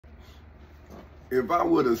If I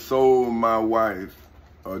would have sold my wife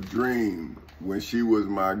a dream when she was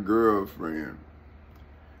my girlfriend,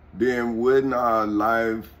 then wouldn't our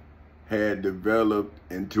life had developed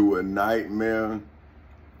into a nightmare?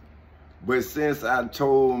 But since I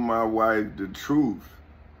told my wife the truth,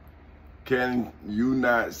 can you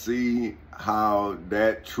not see how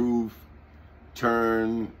that truth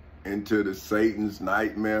turned into the Satan's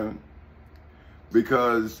nightmare?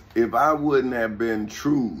 Because if I wouldn't have been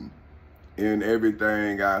true in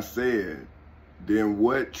everything I said, then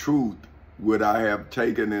what truth would I have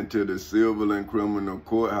taken into the civil and criminal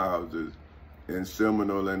courthouses in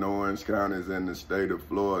Seminole and Orange counties in the state of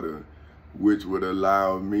Florida, which would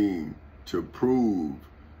allow me to prove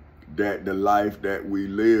that the life that we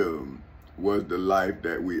live was the life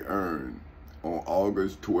that we earned on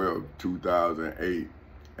August 12, 2008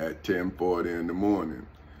 at 10:40 in the morning.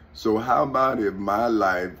 So how about if my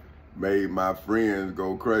life made my friends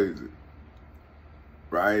go crazy,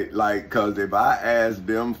 right? Like, cause if I asked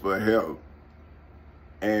them for help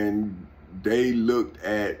and they looked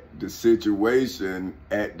at the situation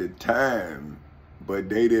at the time, but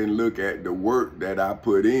they didn't look at the work that I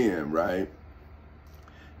put in, right?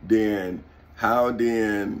 Then how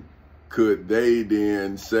then could they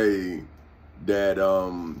then say that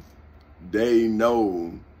they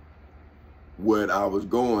know what I was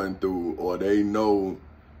going through, or they know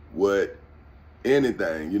what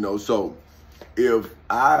anything, you know? So if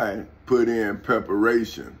I put in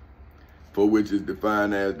preparation, for which is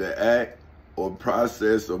defined as the act or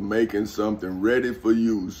process of making something ready for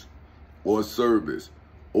use or service,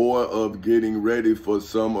 or of getting ready for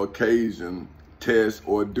some occasion, test,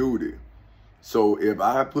 or duty. So if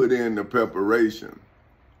I put in the preparation,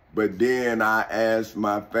 but then I asked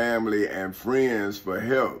my family and friends for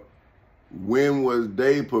help, when was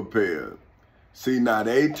they prepared? See, now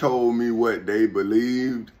they told me what they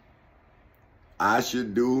believed I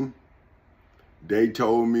should do. They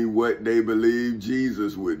told me what they believed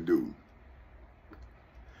Jesus would do.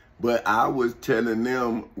 But I was telling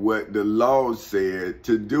them what the law said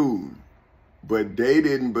to do. But they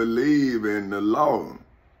didn't believe in the law.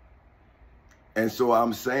 And so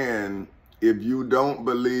I'm saying, if you don't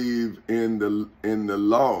believe in the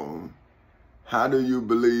law, how do you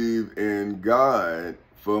believe in God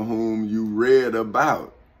for whom you read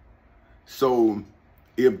about? So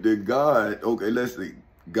if the God, okay, let's see,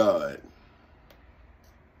 God.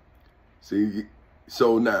 See,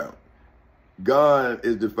 so now, God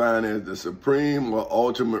is defined as the supreme or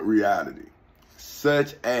ultimate reality,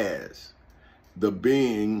 such as the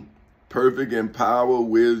being perfect in power,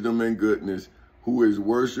 wisdom, and goodness, who is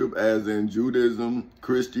worshipped as in Judaism,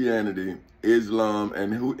 Christianity, Islam,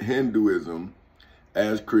 and Hinduism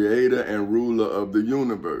as creator and ruler of the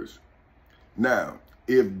universe. Now,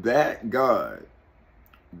 if that God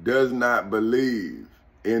does not believe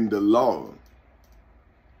in the law,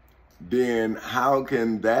 then how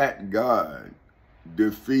can that God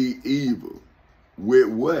defeat evil? With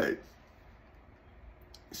what?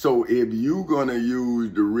 So if you're going to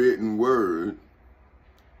use the written word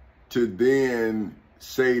to then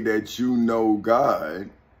say that you know God,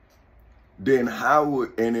 then how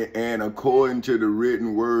would, and according to the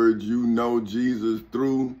written word, you know Jesus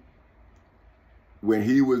through, when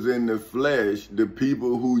he was in the flesh, the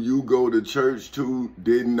people who you go to church to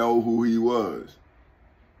didn't know who he was.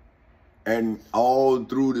 And all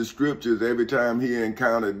through the scriptures, every time he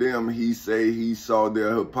encountered them, he say he saw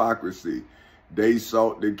their hypocrisy. They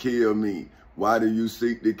sought to kill me. Why do you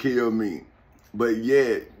seek to kill me? But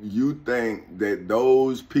yet you think that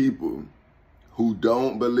those people who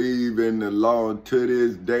don't believe in the law to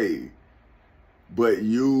this day, but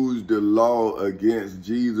use the law against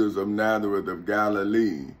Jesus of Nazareth of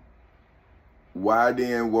Galilee, why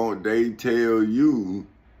then won't they tell you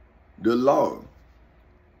the law?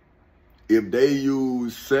 If they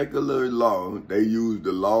use secular law, they use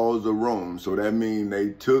the laws of Rome. So that means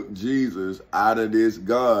they took Jesus out of this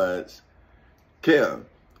God's care,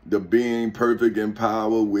 the being perfect in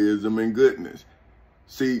power, wisdom, and goodness.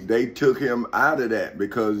 See, they took him out of that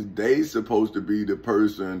because they supposed to be the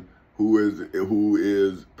person who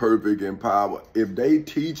is perfect in power. If they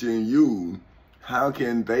teaching you, how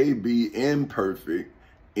can they be imperfect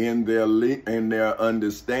in their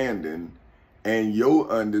understanding, and your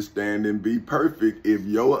understanding be perfect if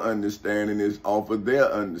your understanding is off of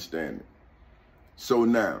their understanding? So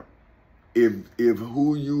now, if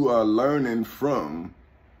who you are learning from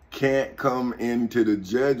can't come into the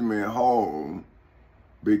judgment hall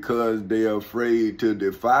because they're afraid to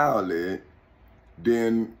defile it,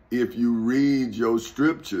 then if you read your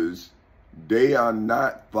scriptures, they are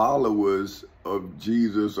not followers of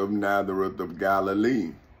Jesus of Nazareth of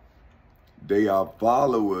Galilee. they are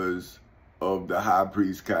followers of the high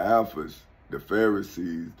priest Caiaphas, the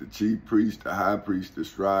Pharisees, the chief priest, the high priest, the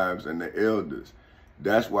scribes, and the elders.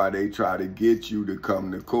 That's why they try to get you to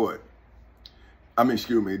come to court.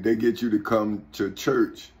 They get you to come to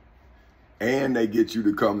church, and they get you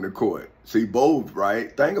to come to court. See, both,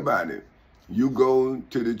 right? Think about it. You go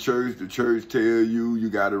to the church tell you, you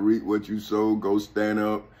got to reap what you sow, go stand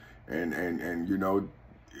up, and you know,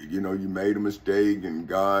 you made a mistake, and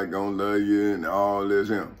God gonna love you, and all this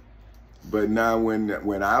him. But now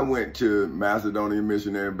when I went to Macedonia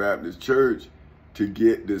Missionary Baptist Church to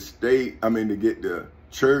get the to get the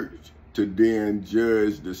church to then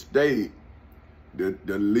judge the state,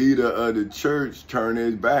 the leader of the church turned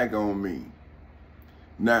his back on me.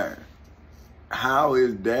 Now, how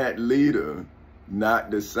is that leader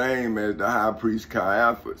not the same as the high priest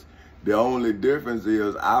Caiaphas? The only difference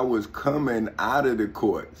is I was coming out of the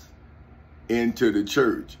courts into the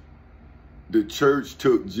church. The church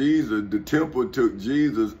took Jesus, the temple took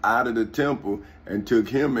Jesus out of the temple and took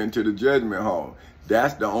him into the judgment hall.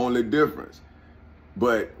 That's the only difference.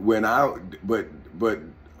 But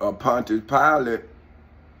Pontius Pilate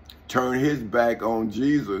turned his back on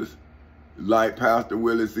Jesus, like Pastor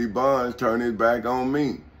Willie C. Barnes turned his back on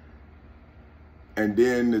me. And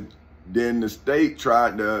then the state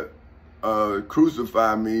tried to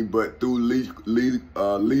crucify me, but through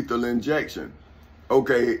lethal injection.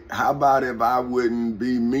 Okay, how about if I wouldn't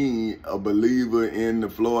be a believer in the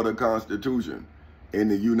Florida Constitution, in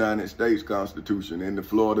the United States Constitution, in the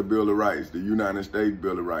Florida Bill of Rights, the United States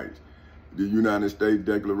Bill of Rights, the United States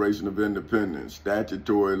Declaration of Independence,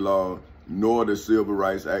 statutory law, nor the Civil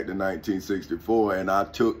Rights Act of 1964, and I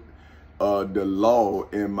took the law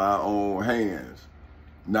in my own hands.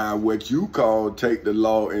 Now, what you call take the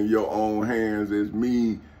law in your own hands is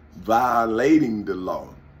me violating the law.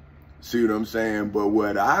 See what I'm saying? But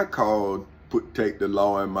what I call take the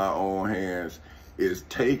law in my own hands is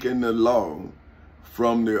taking the law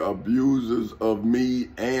from the abusers of me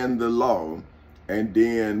and the law, and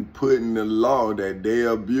then putting the law that they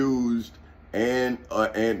abused and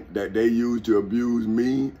that they used to abuse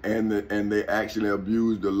me, and they actually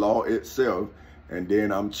abused the law itself, and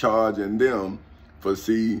then I'm charging them for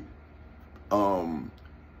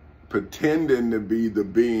pretending to be the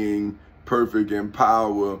being perfect in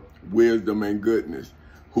power, wisdom, and goodness,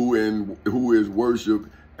 who is worshipped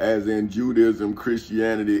as in Judaism,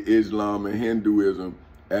 Christianity, Islam, and Hinduism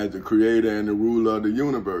as the creator and the ruler of the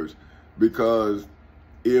universe. Because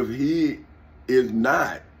if he is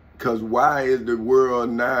not, because why is the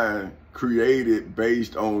world now created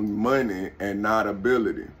based on money and not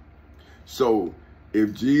ability? So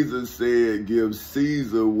if Jesus said, give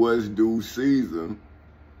Caesar what's due Caesar,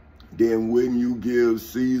 then wouldn't you give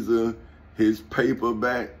Caesar his paper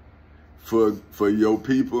back for your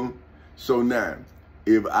people? So now,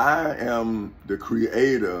 if I am the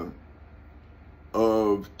creator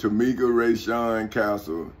of Tamika Rayshawn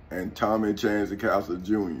Castle and Tommy Chancey Castle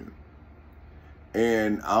Jr.,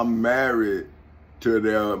 and I'm married to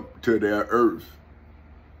their earth,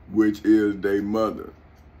 which is their mother,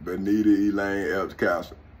 Benita Elaine Epps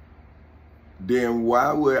Castle, then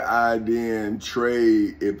why would I then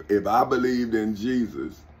trade, if I believed in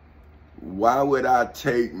Jesus, why would I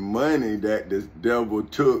take money that this devil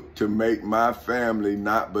took to make my family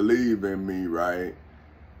not believe in me, right?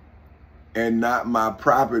 And not my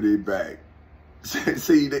property back?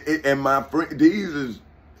 See, and my friend,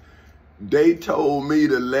 they told me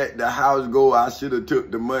to let the house go. I should have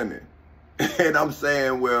took the money. And I'm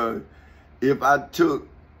saying, well, if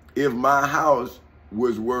my house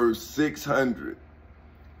was worth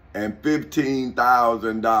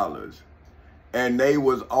 $615,000 and they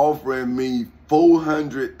was offering me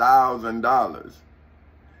 $400,000,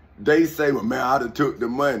 they say, well, man, I'd have took the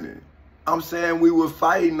money. I'm saying we were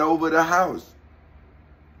fighting over the house.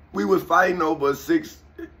 We were fighting over a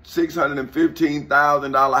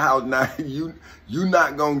 $615,000 house. Now, you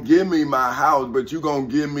not going to give me my house, but you going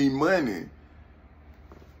to give me money.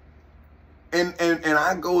 And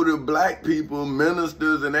I go to black people,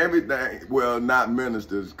 ministers and everything. Well, not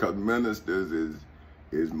ministers, because ministers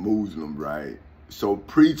is Muslim, right? So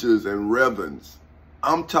preachers and reverends,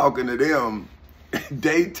 I'm talking to them.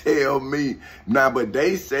 They tell me, but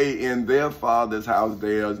they say in their father's house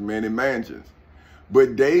there's many mansions.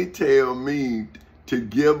 But they tell me to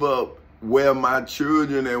give up where my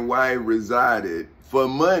children and wife resided for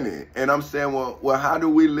money. And I'm saying, well, how do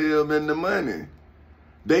we live in the money?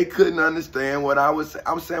 They couldn't understand what I was saying.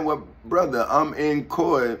 I'm saying, well, brother, I'm in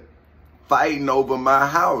court fighting over my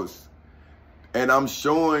house. And I'm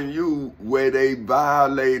showing you where they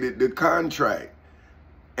violated the contract.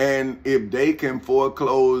 And if they can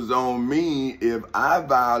foreclose on me if I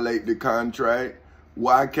violate the contract,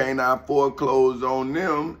 why can't I foreclose on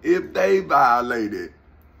them if they violate it?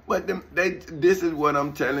 But this is what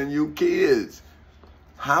I'm telling you, kids.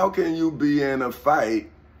 How can you be in a fight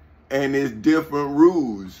and it's different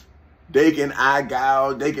rules? They can eye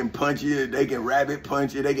gouge, they can punch you, they can rabbit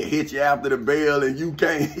punch you, they can hit you after the bell, and you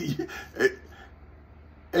can't.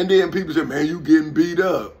 And then people say, man, you getting beat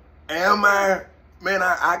up. Am I? Man,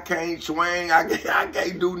 I can't swing, I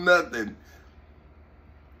can't do nothing.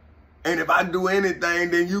 And if I do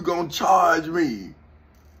anything, then you gonna charge me.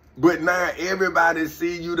 But now everybody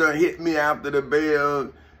see you done hit me after the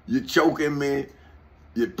bell, you choking me,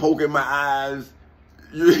 you poking my eyes.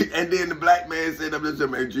 And then the black man said up there and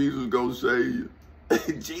said, man, Jesus gonna save you.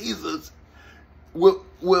 Jesus? Well,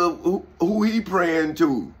 who he praying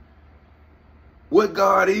to? What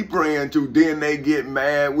God he praying to? Then they get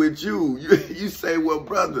mad with you. You say, well,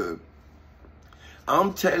 brother,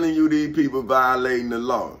 I'm telling you these people violating the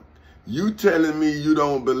law. You telling me you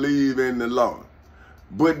don't believe in the law.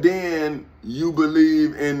 But then you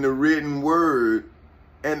believe in the written word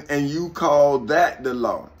and you call that the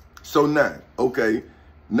law. So now, okay,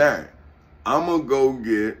 now I'm going to go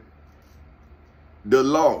get the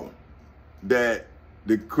law that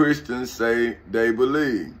the Christians say they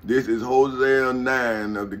believe. This is Hosea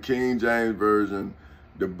 9 of the King James Version,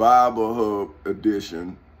 the Bible Hub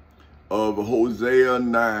edition of Hosea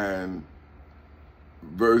 9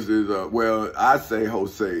 verses, well, I say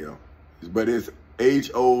Hosea, but it's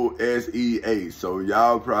Hosea. So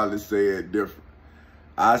y'all probably say it different.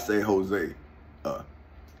 I say Hosea.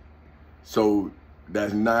 So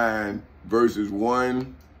that's 9 verses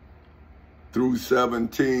 1 through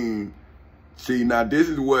 17. See, now this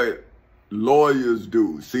is what lawyers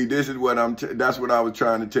do. See, this is what that's what I was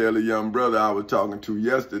trying to tell a young brother I was talking to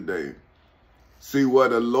yesterday. See,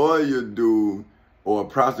 what a lawyer do or a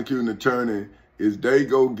prosecuting attorney is they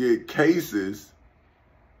go get cases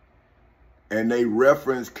and they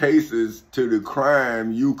reference cases to the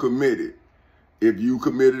crime you committed. If you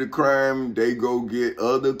committed a crime, they go get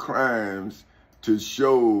other crimes to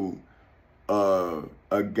show a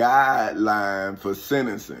guideline for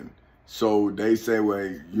sentencing. So they say, well,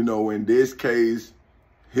 you know, in this case,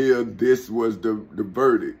 here, this was the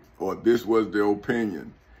verdict, or this was the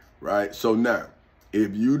opinion, right? So now,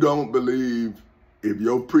 if you don't believe, if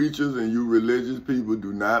your preachers and you religious people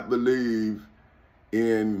do not believe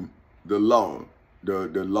in the law,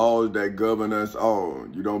 the laws that govern us all,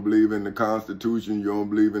 you don't believe in the Constitution, you don't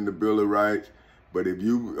believe in the Bill of Rights, but if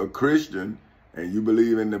you a Christian and you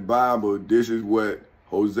believe in the Bible, this is what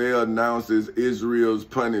Hosea announces Israel's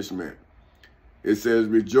punishment. It says,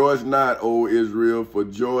 rejoice not, O Israel, for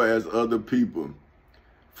joy as other people.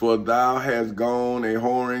 For thou hast gone a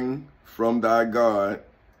whoring from thy God.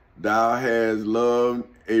 Thou hast loved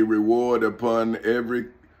a reward upon every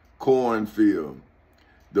cornfield.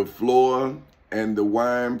 The floor and the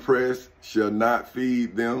winepress shall not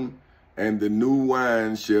feed them, and the new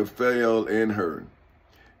wine shall fail in her.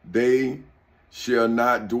 They shall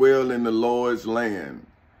not dwell in the Lord's land,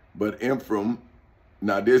 but Ephraim,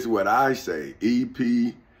 now this is what I say,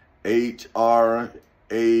 Ephraim. Now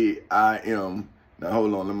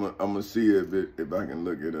hold on, I'm gonna see if I can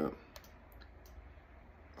look it up.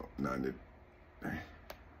 Oh, not it.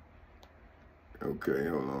 Okay,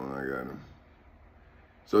 hold on, I got him.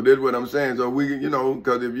 So this is what I'm saying. So we, you know,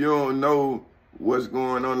 because if you don't know what's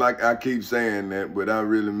going on, like I keep saying that, but I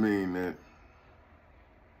really mean that.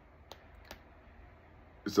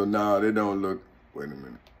 So now they don't look, wait a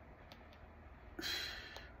minute.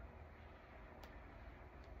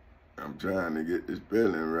 I'm trying to get the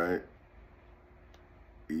spelling right.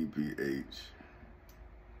 EPH.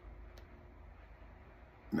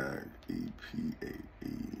 Now, EPHEPHRA.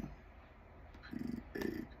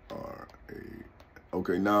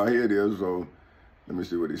 Okay, now here it is. So let me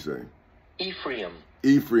see what he say. Ephraim.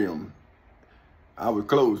 Ephraim. I was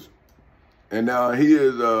close. And now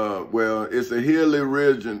here's, well, it's a hilly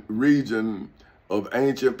region of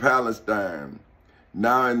ancient Palestine,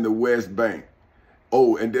 now in the West Bank.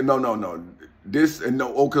 Oh, and then, no. This, and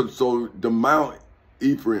no, okay, so the Mount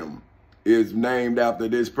Ephraim is named after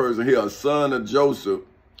this person here, a son of Joseph,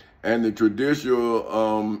 and the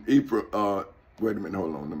traditional Ephraim, wait a minute,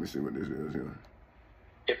 hold on, let me see what this is here.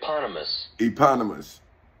 Eponymous. Eponymous,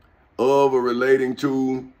 of or relating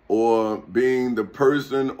to or being the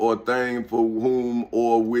person or thing for whom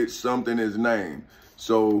or which something is named.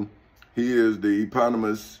 So he is the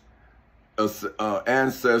eponymous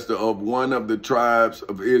ancestor of one of the tribes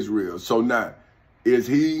of Israel. So now, is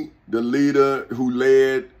he the leader who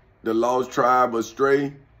led the lost tribe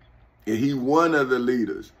astray? He one of the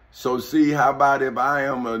leaders. So see, how about if I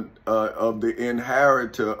am of the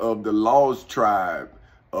inheritor of the lost tribe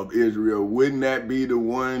of Israel? Wouldn't that be the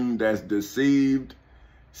one that's deceived?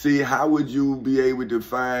 See, how would you be able to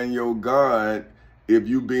find your God if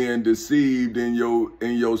you being deceived in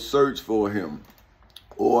your search for him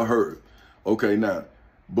or her? Okay, now,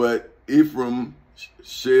 but Ephraim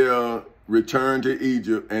shall return to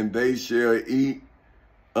Egypt, and they shall eat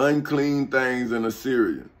unclean things in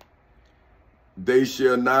Assyria. They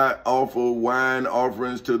shall not offer wine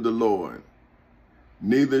offerings to the Lord,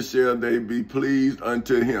 neither shall they be pleased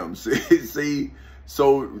unto him. See,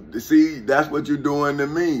 that's what you're doing to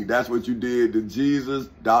me. That's what you did to Jesus,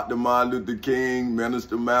 Dr. Martin Luther King,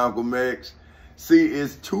 Minister Malcolm X. See,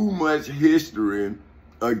 it's too much history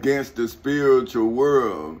against the spiritual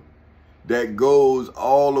world that goes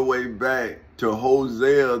all the way back to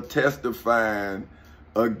Hosea testifying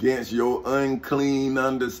against your unclean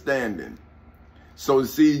understanding. So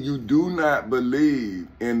see, you do not believe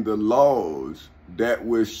in the laws that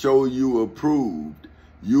will show you approved.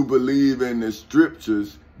 You believe in the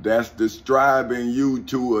scriptures that's describing you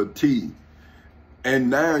to a T.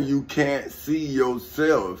 And now you can't see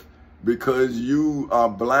yourself because you are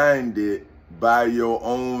blinded by your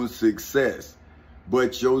own success.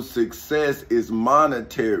 But your success is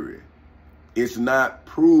monetary. It's not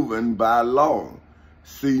proven by law.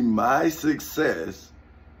 See, my success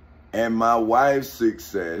and my wife's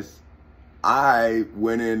success, I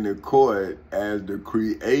went into court as the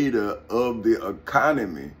creator of the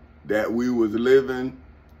economy that we was living,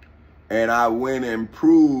 and I went and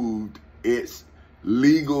proved its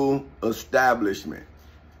legal establishment.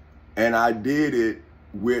 And I did it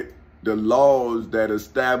with the laws that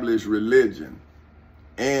establish religion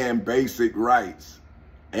and basic rights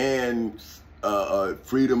and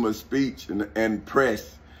freedom of speech and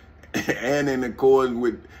press, and in accordance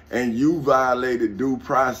with, and you violated due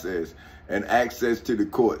process and access to the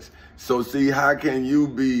courts. So see, how can you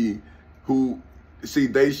be who, see,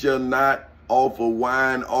 they shall not offer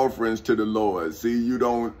wine offerings to the Lord. See, you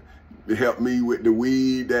don't help me with the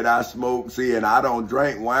weed that I smoke. See, and I don't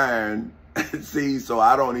drink wine. See, so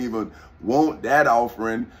I don't even want that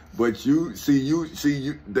offering. But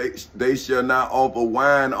they shall not offer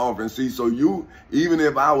wine offering. See, so you, even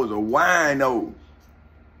if I was a wino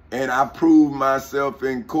and I proved myself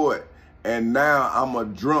in court, and now I'm a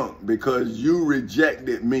drunk because you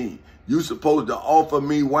rejected me. You supposed to offer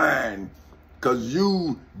me wine because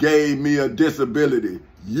you gave me a disability.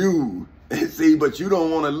 You, see, but you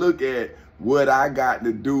don't want to look at what I got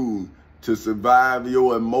to do to survive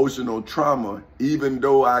your emotional trauma, even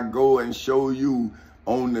though I go and show you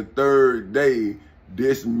on the third day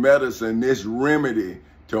this medicine, this remedy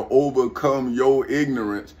to overcome your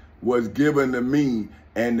ignorance was given to me,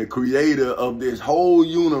 and the creator of this whole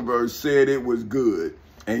universe said it was good,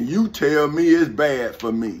 and you tell me it's bad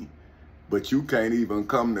for me, but you can't even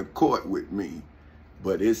come to court with me.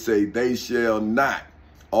 But it say they shall not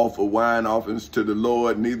offer wine offerings to the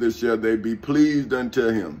Lord, neither shall they be pleased unto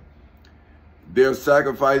him. Their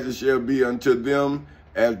sacrifices shall be unto them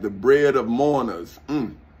as the bread of mourners.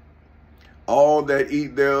 All that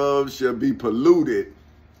eat thereof shall be polluted.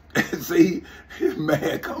 See,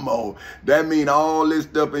 man, come on. That means all this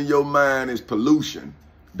stuff in your mind is pollution.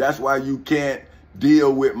 That's why you can't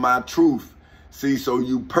deal with my truth. See, so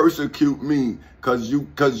you persecute me because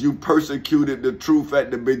you persecuted the truth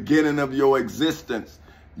at the beginning of your existence.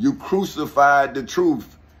 You crucified the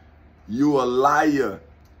truth. You a liar.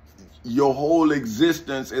 Your whole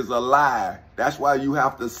existence is a lie. That's why you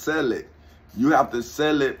have to sell it. You have to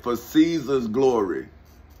sell it for Caesar's glory.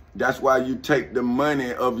 That's why you take the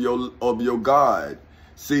money of your God.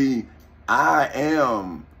 See, I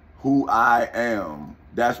am who I am.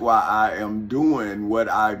 That's why I am doing what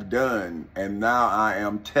I've done. And now I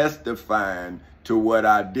am testifying to what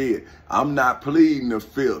I did. I'm not pleading the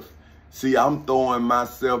fifth. See, I'm throwing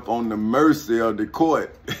myself on the mercy of the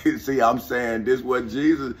court. See, I'm saying this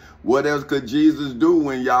what else could Jesus do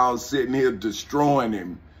when y'all sitting here destroying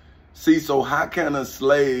him? See, so how can a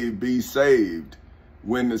slave be saved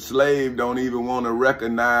when the slave don't even want to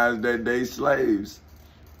recognize that they slaves?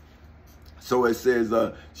 So it says,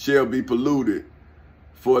 shall be polluted.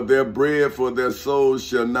 For their bread, for their souls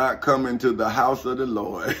shall not come into the house of the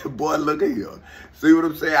Lord. Boy, look at here. See what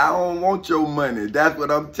I'm saying? I don't want your money. That's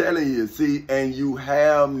what I'm telling you. See, and you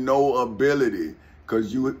have no ability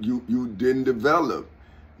because you didn't develop.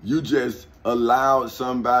 You just allowed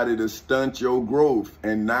somebody to stunt your growth,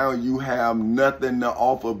 and now you have nothing to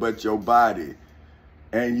offer but your body.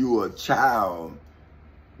 And you a child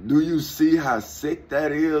Do you see how sick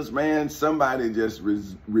that is, man? Somebody just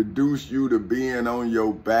reduced you to being on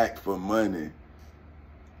your back for money.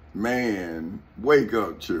 Man, wake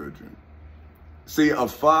up, children. See, a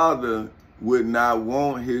father would not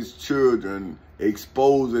want his children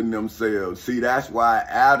exposing themselves. See, that's why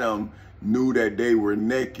Adam knew that they were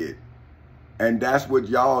naked. And that's what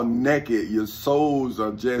y'all naked. Your souls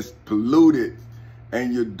are just polluted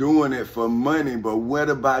and you're doing it for money. But what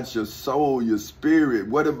about your soul, your spirit?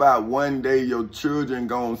 What about one day your children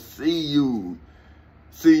gonna see you?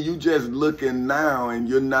 See, you just looking now and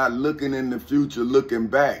you're not looking in the future, looking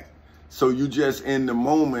back. So you just in the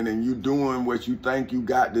moment and you doing what you think you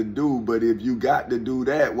got to do. But if you got to do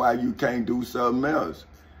that, why you can't do something else?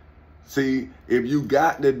 See, if you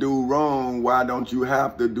got to do wrong, why don't you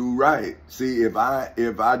have to do right? See, if I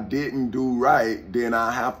didn't do right, then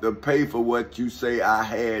I have to pay for what you say I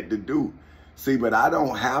had to do. See, but I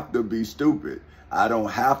don't have to be stupid. I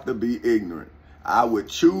don't have to be ignorant. I would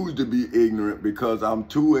choose to be ignorant because I'm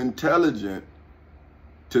too intelligent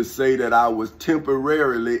to say that I was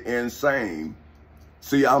temporarily insane.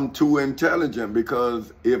 See, I'm too intelligent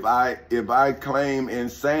because if I claim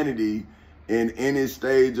insanity in any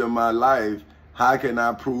stage of my life, how can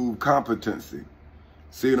I prove competency?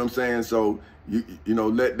 See what I'm saying? So you know,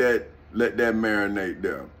 let that marinate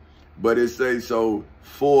there. But it says, so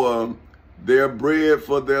for their bread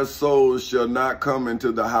for their souls shall not come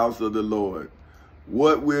into the house of the Lord.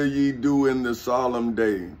 What will ye do in the solemn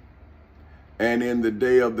day and in the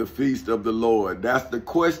day of the feast of the Lord? That's the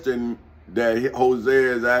question that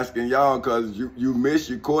Hosea is asking y'all, because you miss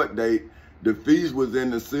your court date. The feast was in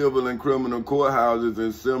the civil and criminal courthouses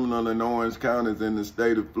in Seminole and Orange counties in the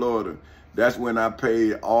state of Florida. That's when I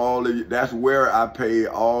paid that's where I paid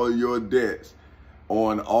all your debts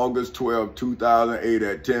on August 12, 2008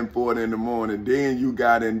 at 10:40 in the morning. Then you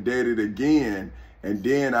got indebted again, and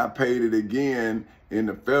then I paid it again in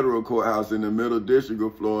the federal courthouse in the Middle District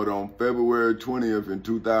of Florida on February 20th in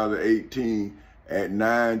 2018 at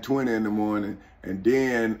 9:20 in the morning. And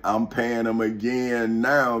then I'm paying them again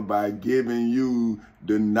now by giving you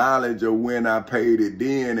the knowledge of when I paid it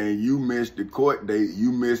then, and you missed the court date,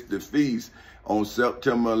 you missed the feast on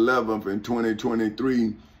September 11th in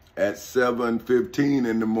 2023 at 7:15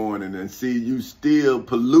 in the morning. And see, you still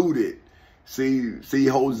polluted. See,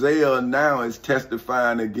 Hosea now is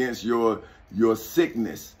testifying against your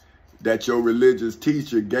sickness that your religious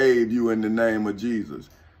teacher gave you in the name of Jesus.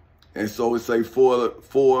 And so it say, for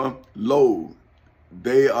lo,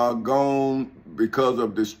 they are gone because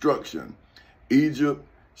of destruction. Egypt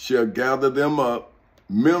shall gather them up.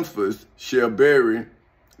 Memphis shall bury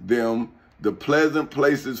them. The pleasant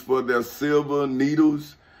places for their silver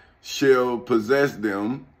needles shall possess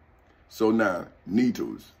them. So now,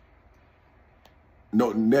 nettles,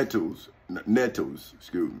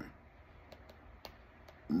 excuse me.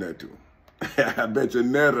 Nettle. I bet you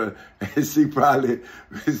Netta, she probably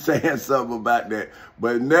saying something about that.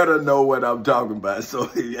 But Netta know what I'm talking about. So,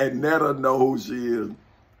 and Netta know who she is.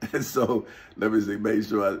 And so, let me see, make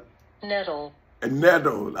sure Nettle.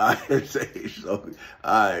 Nettle, I say so.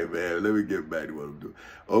 All right, man, let me get back to what I'm doing.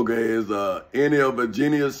 Okay, is any of a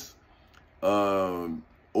genius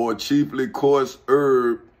or chiefly coarse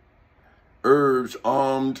herbs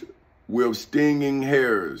armed with stinging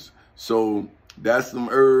hairs. So, that's some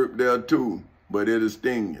herb there too, but it'll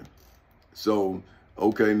sting you. So,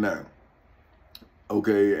 okay now.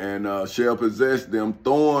 Okay, and shall possess them.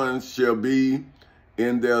 Thorns shall be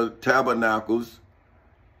in their tabernacles.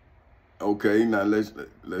 Okay, now let's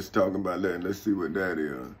talk about that. Let's see what that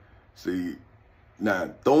is. See, now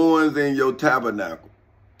thorns in your tabernacle.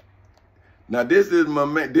 Now this is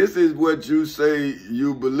this is what you say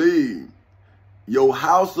you believe. Your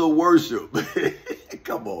house of worship.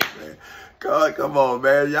 Come on, man. God, come on,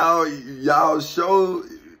 man. Y'all show,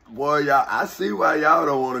 boy, y'all, I see why y'all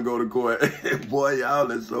don't want to go to court. Boy, y'all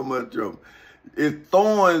in so much trouble. It's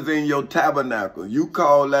thorns in your tabernacle. You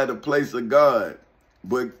call that a place of God.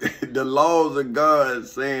 But the laws of God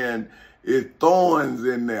saying it's thorns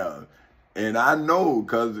in there. And I know,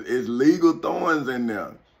 because it's legal thorns in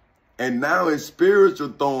there. And now it's spiritual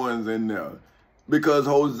thorns in there. Because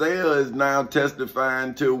Hosea is now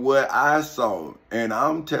testifying to what I saw. And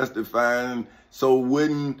I'm testifying. So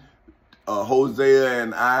wouldn't Hosea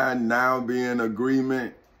and I now be in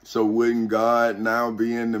agreement? So wouldn't God now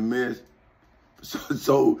be in the midst?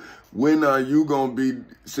 So when are you going to be,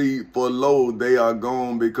 see, for lo, they are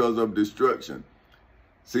gone because of destruction.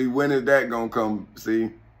 See, when is that going to come? See,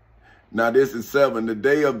 now this is 7. The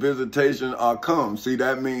day of visitation are come. See,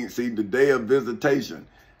 that means, see, the day of visitation.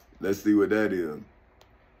 Let's see what that is.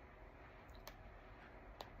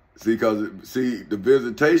 See, the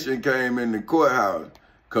visitation came in the courthouse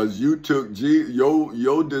because you took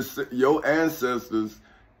your ancestors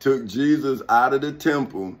took Jesus out of the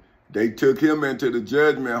temple. They took him into the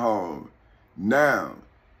judgment hall. Now,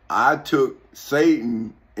 I took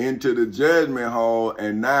Satan into the judgment hall,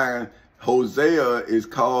 and now Hosea is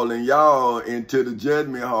calling y'all into the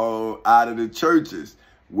judgment hall out of the churches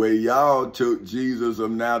where y'all took Jesus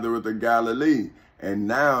of Nazareth of Galilee. And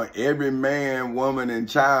now every man, woman, and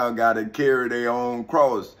child got to carry their own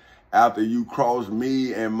cross after you cross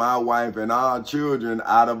me and my wife and our children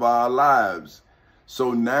out of our lives.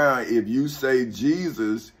 So now if you say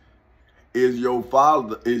Jesus is your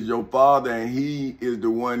father, and he is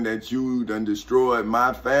the one that you done destroyed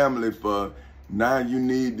my family for, now you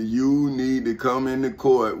need to come into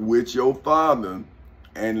court with your father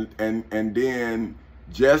and then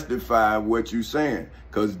justify what you're saying,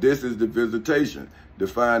 because this is the visitation,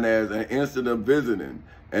 defined as an instant of visiting,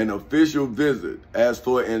 an official visit as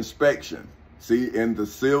for inspection. See, in the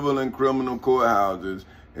civil and criminal courthouses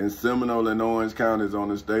in Seminole and Orange counties in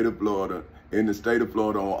the state of Florida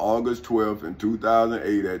on August 12th in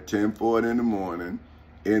 2008 at 10:40 in the morning,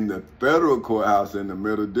 in the federal courthouse in the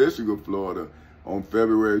Middle District of Florida on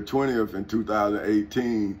February 20th in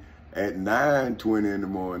 2018 at 9:20 in the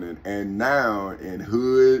morning, and now in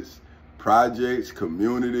hoods, projects,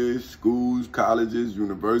 communities, schools, colleges,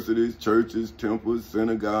 universities, churches, temples,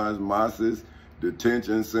 synagogues, mosques,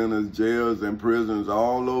 detention centers, jails, and prisons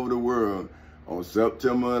all over the world on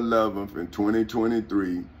September 11th in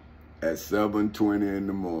 2023 at 7:20 in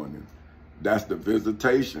the morning. That's the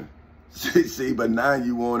visitation. See, but now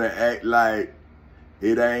you want to act like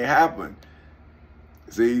it ain't happened.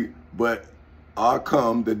 See, but are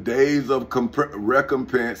come, the days of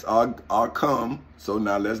recompense are come. So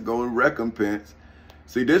now let's go to recompense.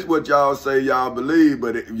 See, this is what y'all say y'all believe,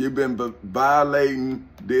 but you've been violating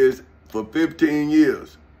this for 15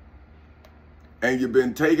 years. And you've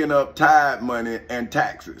been taking up tithe money and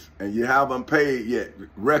taxes, and you haven't paid yet.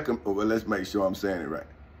 Well, let's make sure I'm saying it right.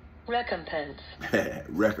 Recompense.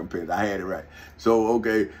 Recompense. I had it right. So,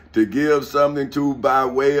 okay, to give something to by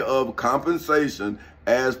way of compensation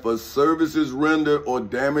as for services rendered or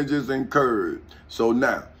damages incurred. So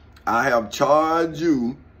now, I have charged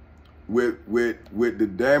you with the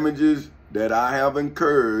damages that I have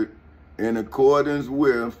incurred in accordance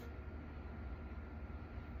with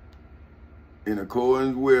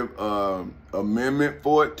Amendment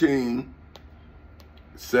 14,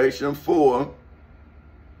 Section 4,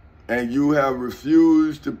 and you have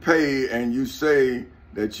refused to pay, and you say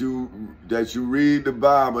that you read the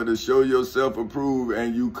Bible to show yourself approved,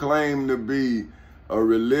 and you claim to be a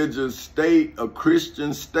religious state, a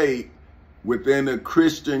Christian state within a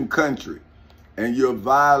Christian country, and you're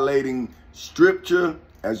violating scripture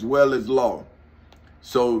as well as law.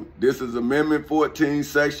 So this is Amendment 14,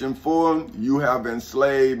 Section 4. You have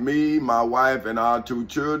enslaved me, my wife, and our 2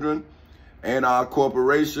 children, and our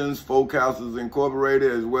corporations, Folk Houses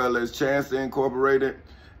Incorporated, as well as Chancellor Incorporated.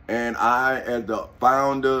 And I, as the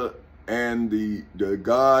founder and the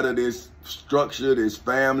God of this structure, this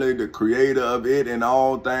family, the creator of it and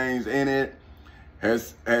all things in it,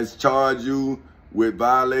 has charged you with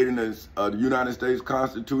violating the United States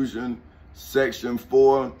Constitution,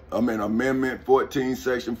 Amendment 14,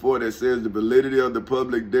 Section 4, that says the validity of the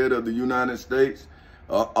public debt of the United States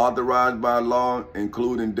authorized by law,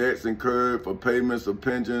 including debts incurred for payments of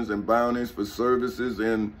pensions and bounties for services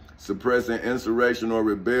in suppressing insurrection or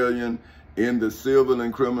rebellion in the civil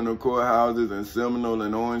and criminal courthouses in Seminole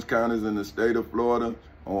and Orange counties in the state of Florida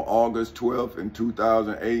on August 12th in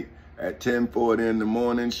 2008 at 10:40 in the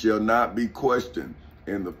morning shall not be questioned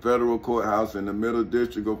in the federal courthouse in the Middle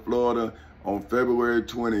District of Florida on February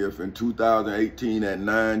 20th in 2018 at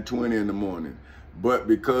 9:20 in the morning. But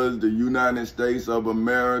because the United States of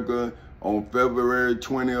America on February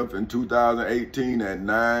 20th in 2018 at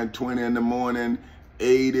 9:20 in the morning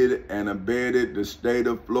aided and abetted the state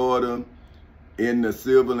of Florida in the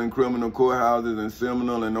civil and criminal courthouses in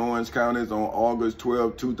Seminole and Orange counties on August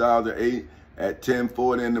 12, 2008 at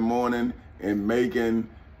 10:40 in the morning in making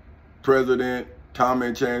President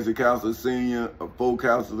Tommy Chancellor Counselor Sr. of Folk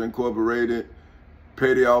Houses Incorporated,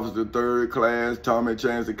 Petty Officer 3rd Class Tommy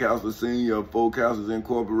Chancellor Counselor Sr. of Folk Houses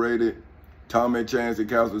Incorporated, Tommy Chancellor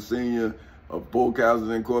Counselor Sr. of Folk Houses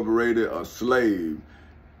Incorporated, a slave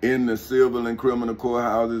in the civil and criminal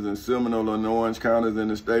courthouses in Seminole and Orange counties in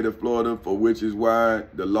the state of Florida, for which is why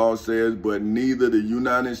the law says, but neither the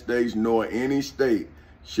United States nor any state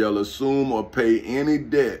shall assume or pay any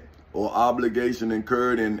debt or obligation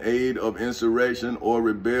incurred in aid of insurrection or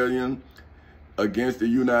rebellion against the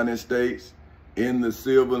United States, in the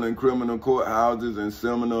civil and criminal courthouses in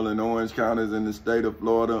Seminole and Orange counties in the state of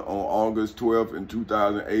Florida on August 12th in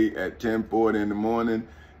 2008 at 10:40 in the morning.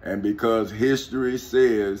 And because history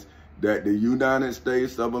says that the United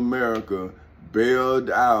States of America bailed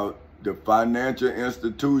out the financial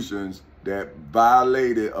institutions that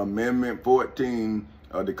violated Amendment 14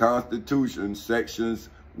 of the Constitution, sections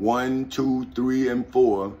 1, 2, 3, and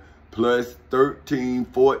 4, plus 13,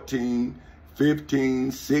 14,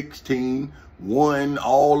 15, 16, 1,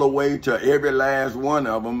 all the way to every last one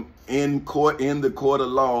of them in the court of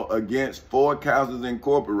law against Forecasters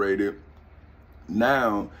Incorporated.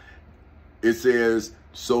 Now, it says,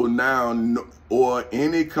 so now, or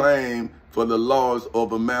any claim for the laws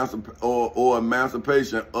of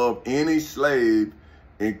emancipation of any slave,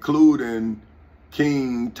 including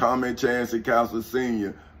King Tommy Chancey Castle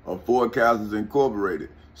Sr. of Forecasters Incorporated.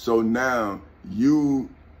 So now you,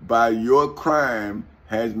 by your crime,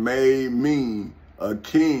 has made me a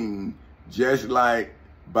king, just like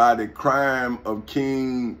by the crime of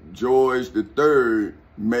King George III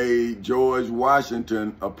made George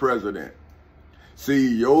Washington a president.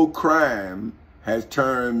 See, your crime has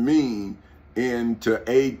turned me into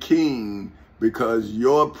a king because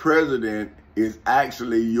your president is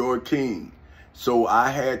actually your king. So I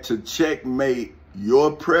had to checkmate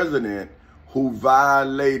your president who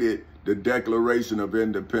violated the Declaration of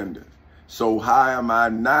Independence. So how am I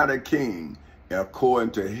not a king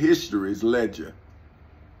according to history's ledger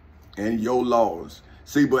and your laws?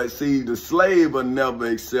 See, the slave will never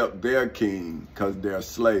accept their king because they're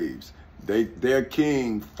slaves. Their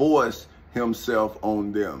king forced himself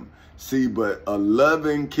on them. See, but a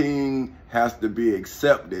loving king has to be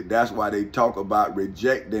accepted. That's why they talk about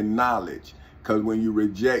rejecting knowledge. Because when you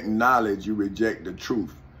reject knowledge, you reject the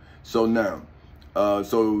truth. So now,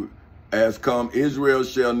 so as come Israel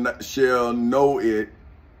shall know it,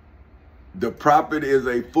 the prophet is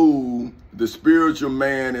a fool, the spiritual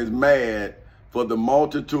man is mad for the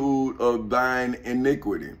multitude of thine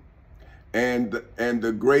iniquity and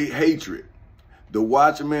the great hatred. The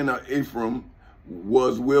watchman of Ephraim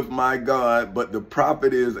was with my God, but the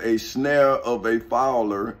prophet is a snare of a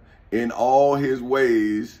fowler in all his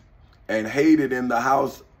ways, and hated in the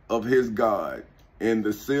house of his God, in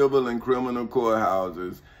the civil and criminal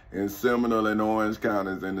courthouses in Seminole and Orange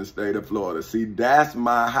counties in the state of Florida. See, that's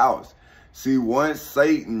my house. See, once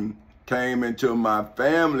Satan came into my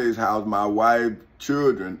family's house, my wife,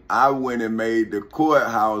 children, I went and made the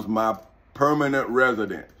courthouse my permanent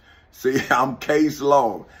residence. See, I'm case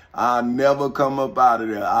law. I'll never come up out of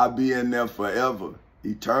there. I'll be in there forever,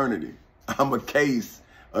 eternity. I'm a case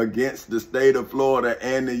against the state of Florida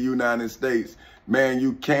and the United States. Man,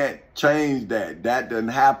 you can't change that. That doesn't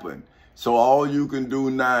happen. So all you can do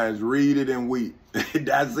now is read it and weep.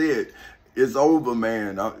 That's it. It's over,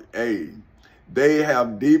 man. Hey, they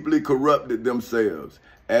have deeply corrupted themselves,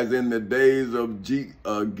 as in the days of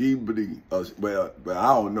Gibri. Well,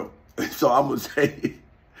 I don't know. So I'm going to say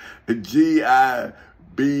Gibeah.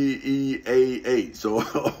 So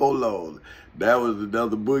hold on. That was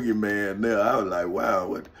another boogeyman there. I was like, wow,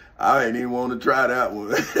 what? I ain't even want to try that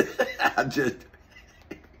one. I just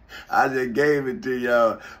gave it to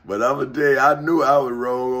y'all. But I'm going to tell you, I knew I was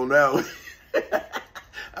wrong on that one.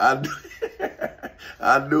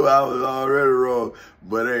 I knew I was already wrong.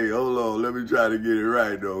 But hey, hold on. Let me try to get it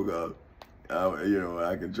right, though, because,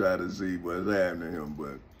 I can try to see what's happening to him.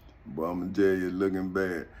 But I'm going to tell you, it's looking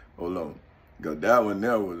bad. Hold on. Because that one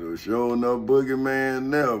there was a sure enough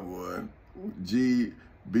boogeyman there, boy.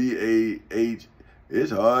 G-B-A-H.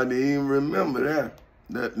 It's hard to even remember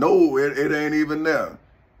that. No, it ain't even there.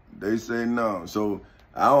 They say no. So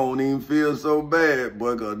I don't even feel so bad,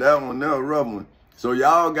 boy, because that one there, a rough one. So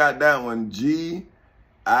y'all got that one, Gibeah.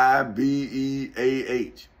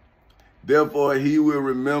 Therefore, he will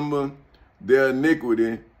remember their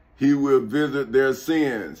iniquity. He will visit their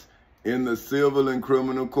sins in the civil and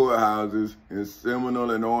criminal courthouses in Seminole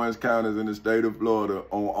and Orange counties in the state of Florida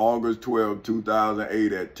on August 12,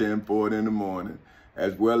 2008 at 10:40 in the morning,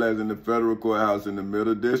 as well as in the federal courthouse in the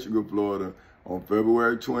Middle District of Florida on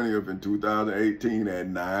February 20th in 2018 at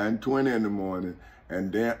 9:20 in the morning,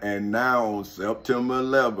 and now on September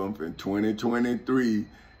 11th in 2023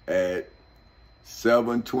 at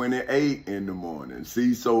 7:28 in the morning.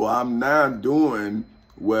 See, so I'm now doing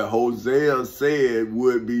what Hosea said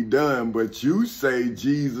would be done, but you say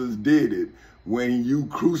Jesus did it when you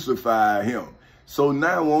crucified him. So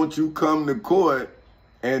now won't you come to court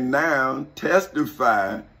and now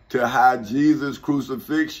testify to how Jesus'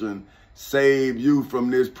 crucifixion saved you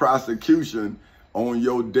from this prosecution on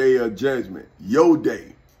your day of judgment, your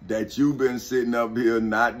day. that you've been sitting up here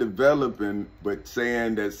not developing, but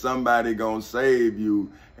saying that somebody gonna save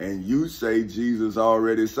you, and you say Jesus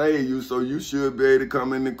already saved you, so you should be able to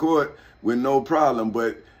come into court with no problem.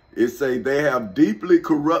 But it say they have deeply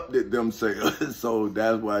corrupted themselves, so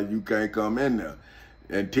that's why you can't come in there.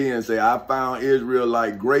 And 10 say, I found Israel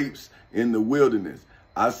like grapes in the wilderness.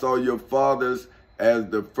 I saw your fathers as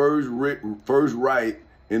the first right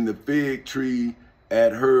in the fig tree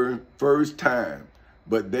at her first time.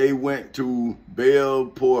 But they went to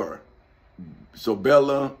Baal-Peor. So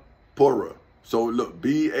Bella Porah. So look,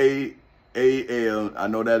 B-A-A-L, I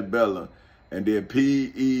know that's Bella. And then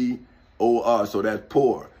P-E-O-R, so that's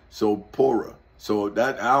Por. So Porah. So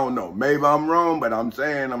that, I don't know. Maybe I'm wrong, but I'm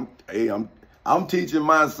saying, I'm teaching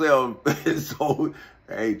myself. So,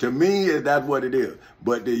 hey, to me, that's what it is.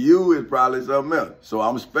 But to you, it's probably something else. So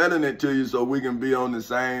I'm spelling it to you so we can be on the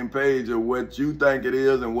same page of what you think it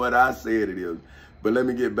is and what I said it is. But let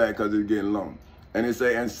me get back because it's getting long. And it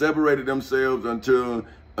say, and separated themselves until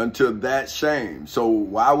that shame. So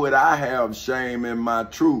why would I have shame in my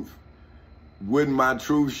truth? Wouldn't my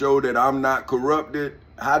truth show that I'm not corrupted?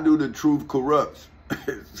 How do the truth corrupt?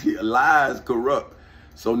 Lies corrupt.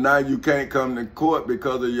 So now you can't come to court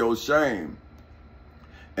because of your shame.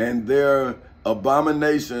 And their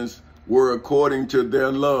abominations were according to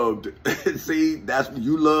their love. See, that's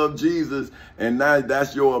you love Jesus, and now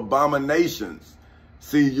that's your abominations.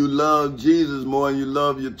 See, you love Jesus more than you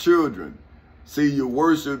love your children. See, you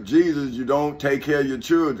worship Jesus, you don't take care of your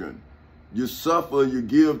children. You suffer, you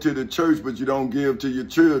give to the church, but you don't give to your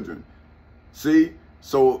children. See,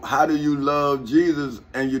 so how do you love Jesus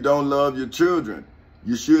and you don't love your children?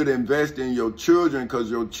 You should invest in your children because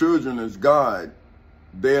your children is God.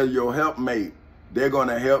 They're your helpmate. They're going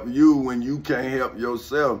to help you when you can't help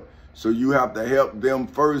yourself. So you have to help them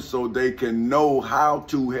first so they can know how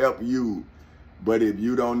to help you. But if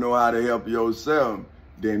you don't know how to help yourself,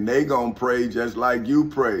 then they going to pray just like you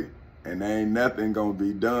pray. And there ain't nothing going to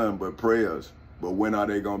be done but prayers. But when are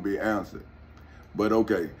they going to be answered? But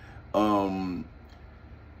okay.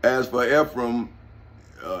 As for Ephraim,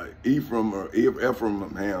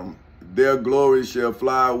 Ephraim, their glory shall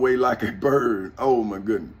fly away like a bird. Oh my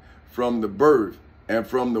goodness. From the birth and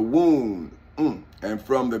from the womb and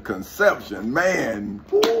from the conception. Man,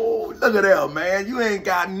 ooh, look at that, man. You ain't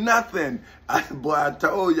got nothing. Boy, I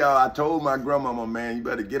told y'all, I told my grandmama, man, you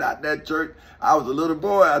better get out that church. I was a little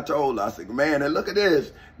boy, I told her, I said, man, and look at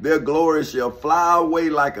this. Their glory shall fly away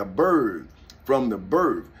like a bird from the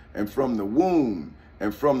birth and from the womb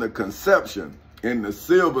and from the conception in the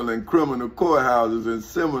civil and criminal courthouses in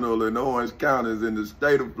Seminole and Orange counties in the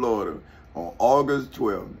state of Florida on August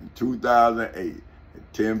 12, 2008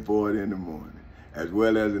 at 10:40 in the morning, as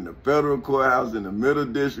well as in the federal courthouse in the Middle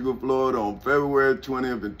District of Florida on February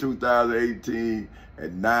 20th in 2018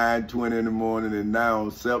 at 9:20 in the morning, and now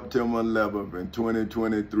on September 11th in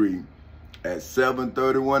 2023 at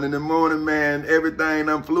 7:31 in the morning, man. Everything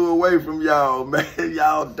done flew away from y'all, man.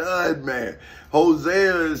 Y'all done, man.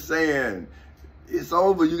 Hosea is saying, it's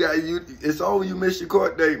over. It's over. You missed your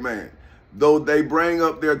court date, man. Though they bring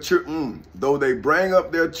up their children,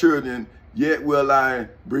 yet will I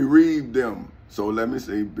bereave them. So let me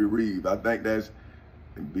see, bereave. I think that's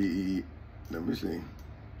B-E. Let me see.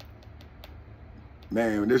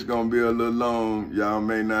 Man, this gonna be a little long. Y'all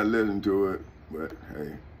may not listen to it, but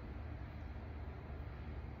hey.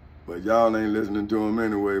 But y'all ain't listening to them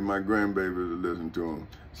anyway. My grandbabies are listening to them.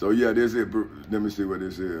 So yeah, this is. Let me see what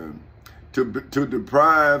this is. To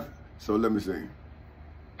deprive. So let me see.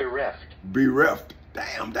 Bereft. Bereft.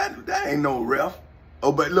 Damn, that ain't no ref.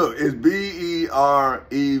 Oh, but look, it's B-E-R-E-A-V-E.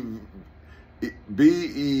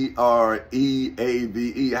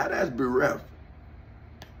 How that's bereft?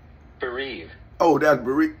 Bereave. Oh, that's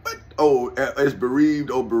bereaved. Oh, it's bereaved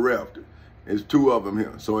or bereft. It's two of them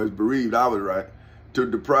here. So it's bereaved. I was right. To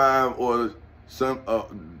deprive or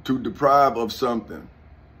to deprive of something.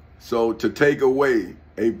 So to take away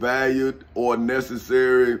a valued or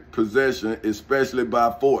necessary possession, especially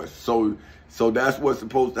by force. So that's what's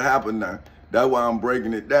supposed to happen now. That's why I'm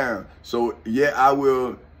breaking it down. So yeah, I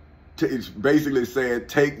will. It's basically saying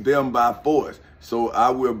take them by force. So I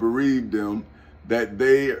will bereave them, that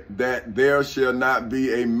there shall not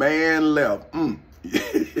be a man left.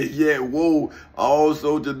 Yeah, woe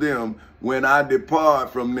also to them when I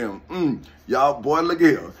depart from them. Y'all, boy, look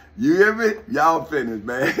here. You hear me? Y'all finished,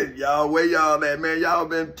 man. Y'all, where y'all at, man? Y'all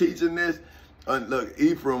been teaching this? Look,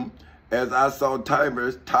 Ephraim, as I saw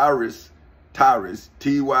Tyrus,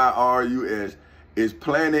 T-Y-R-U-S, is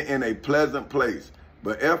planted in a pleasant place.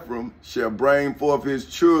 But Ephraim shall bring forth his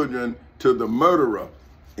children to the murderer.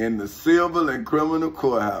 in the civil and criminal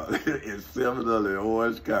courthouse in Seminole and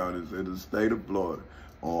Orange counties in the state of Florida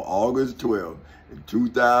on August 12,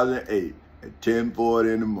 2008 at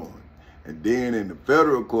 10:40 in the morning. And then in the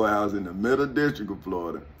federal courthouse in the Middle District of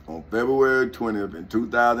Florida on February 20th in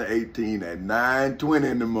 2018 at 9:20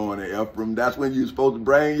 in the morning. Ephraim, that's when you're supposed to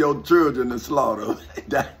bring your children to slaughter.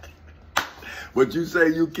 But you say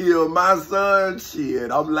you killed my son? Shit,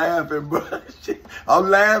 I'm laughing, bro. I'm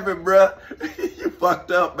laughing, bro. You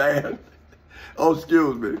fucked up, man. Oh,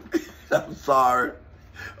 excuse me. I'm sorry.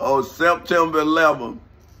 On September 11th,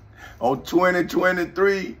 on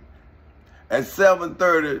 2023, at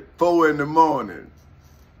 7:34 in the morning,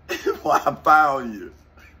 well, I found you.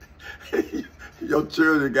 Your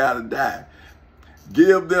children gotta die.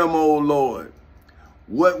 Give them, O Lord,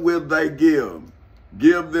 what will they give?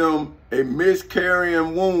 Give them a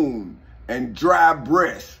miscarrying womb and dry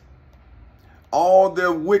breast. All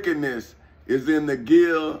their wickedness is in the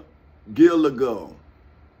Gilgal.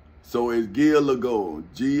 So it's Gilgal,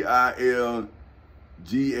 Gilgal.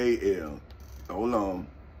 Hold on,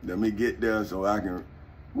 let me get there so I can.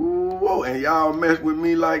 Whoa, and y'all mess with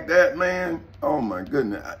me like that, man? Oh my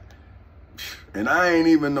goodness. And I ain't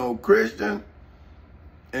even no Christian.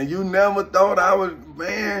 And you never thought I was,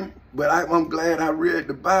 man. But I'm glad I read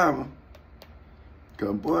the Bible.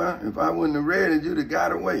 Because, boy, if I wouldn't have read it, you'd have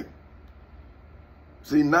got away.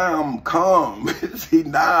 See, now I'm calm. See,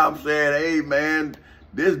 now I'm saying, hey, man,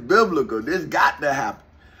 this biblical. This got to happen.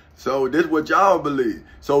 So this what y'all believe.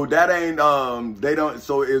 So that ain't, they don't,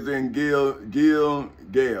 so it's in Gilgal.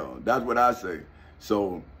 That's what I say.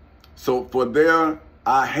 So for there,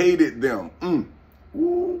 I hated them.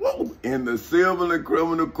 Whoa. In the civil and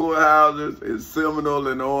criminal courthouses in Seminole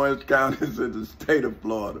and Orange counties in the state of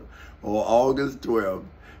Florida on August 12,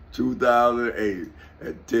 2008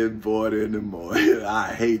 at 10:40 in the morning. I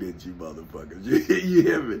hated you motherfuckers. You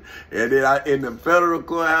hear me? And then in the federal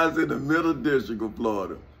courthouse in the Middle District of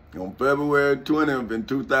Florida on February 20th in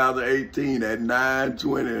 2018 at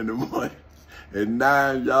 9:20 in the morning. And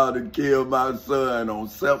 9 y'all to kill my son on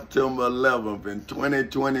September 11th in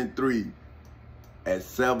 2023. At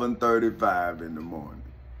 7:35 in the morning.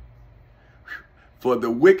 For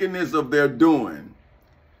the wickedness of their doing,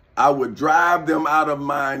 I would drive them out of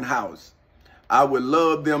mine house. I would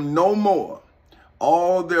love them no more.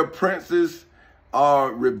 All their princes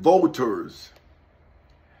are revolters.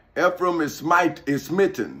 Ephraim is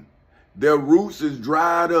smitten. Their roots is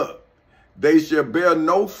dried up. They shall bear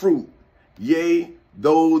no fruit. Yea,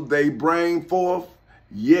 though they bring forth,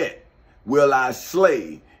 yet will I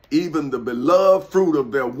slay even the beloved fruit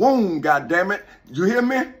of their womb, goddammit. You hear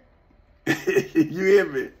me? You hear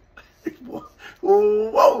me?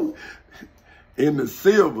 Whoa. In the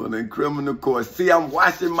civil and criminal court. See, I'm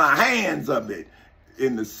washing my hands of it.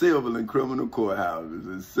 In the civil and criminal courthouses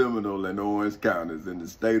in Seminole and Orange counties in the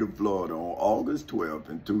state of Florida on August 12th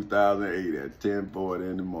in 2008 at 10:40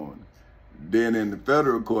 in the morning. Then in the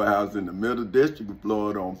federal courthouse in the Middle District of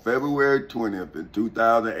Florida on February 20th in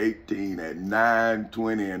 2018 at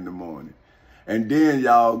 9:20 in the morning. And then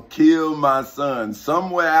y'all killed my son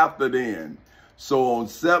somewhere after then. So on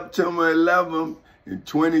September 11th in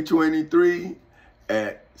 2023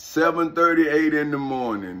 at 7:38 in the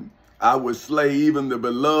morning, I would slay even the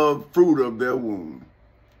beloved fruit of their womb.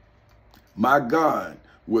 My God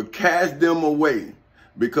would cast them away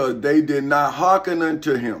because they did not hearken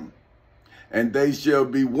unto him. And they shall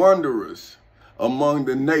be wanderers among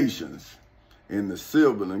the nations in the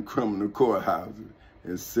civil and criminal courthouses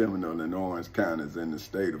in Seminole and Orange counties in the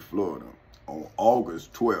state of Florida on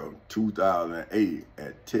August 12, 2008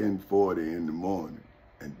 at 10:40 in the morning.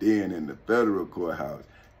 And then in the federal courthouse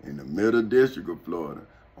in the Middle District of Florida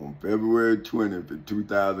on February 20th of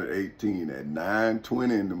 2018 at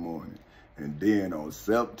 9:20 in the morning. And then on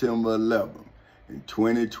September 11th in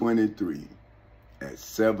 2023 at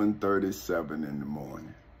 7:37 in the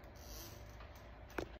morning.